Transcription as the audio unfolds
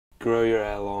grow your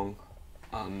hair long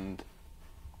and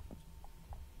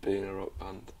be in a rock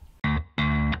band.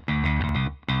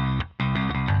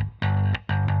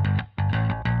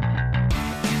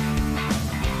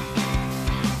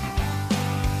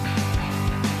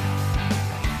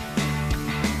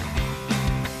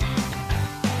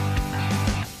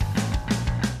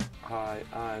 Hi,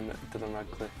 I'm Dylan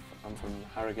Radcliffe. I'm from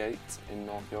Harrogate in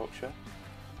North Yorkshire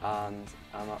and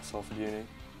I'm at Salford Uni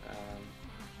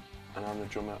and I'm the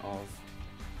drummer of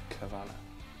Cavana.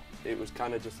 It was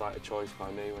kind of just like a choice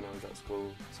by me when I was at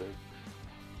school to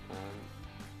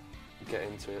get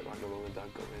into it. Like my mum and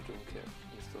dad got me a drum kit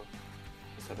and stuff.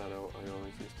 I said I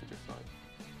always used to just like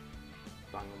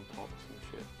bang on pots and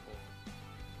shit.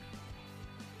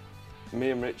 Me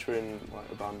and Rich were in like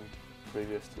a band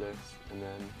previous to this, and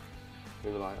then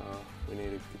we were like, oh, we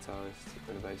need a guitarist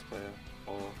and a bass player,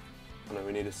 or I know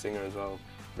we need a singer as well.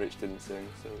 Rich didn't sing,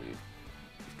 so we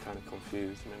was kind of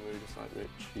confused, and then we were just like,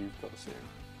 Rich, you've got to sing.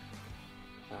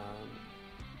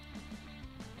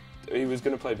 He was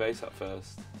going to play bass at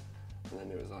first, and then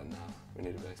it was like, nah, we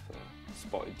need a bass player.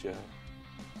 Spotted Joe,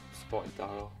 spotted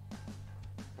Daryl,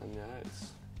 and yeah,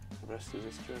 the rest is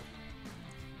history.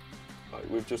 Like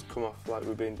we've just come off, like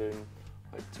we've been doing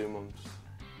like 2 months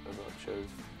of like shows.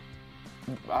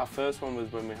 Our first one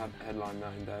was when we had Headline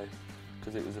 9 Day,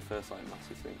 because it was the first like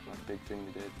massive thing, like big thing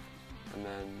we did. And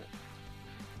then,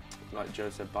 like Joe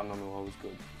said, Band on the Wall was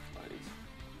good. Like it's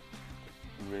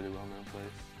a really well-known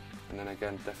place. And then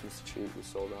again, Deaf Institute was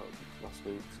sold out last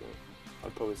week, so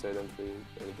I'd probably say them 3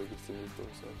 are the biggest thing we've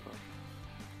done so far.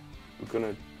 We're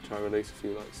gonna try and release a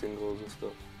few like singles and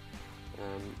stuff,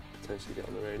 potentially get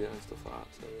on the radio and stuff like that.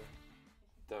 So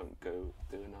don't go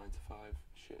do a 9 to 5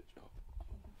 shit job.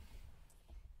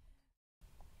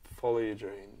 Follow your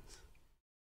dreams.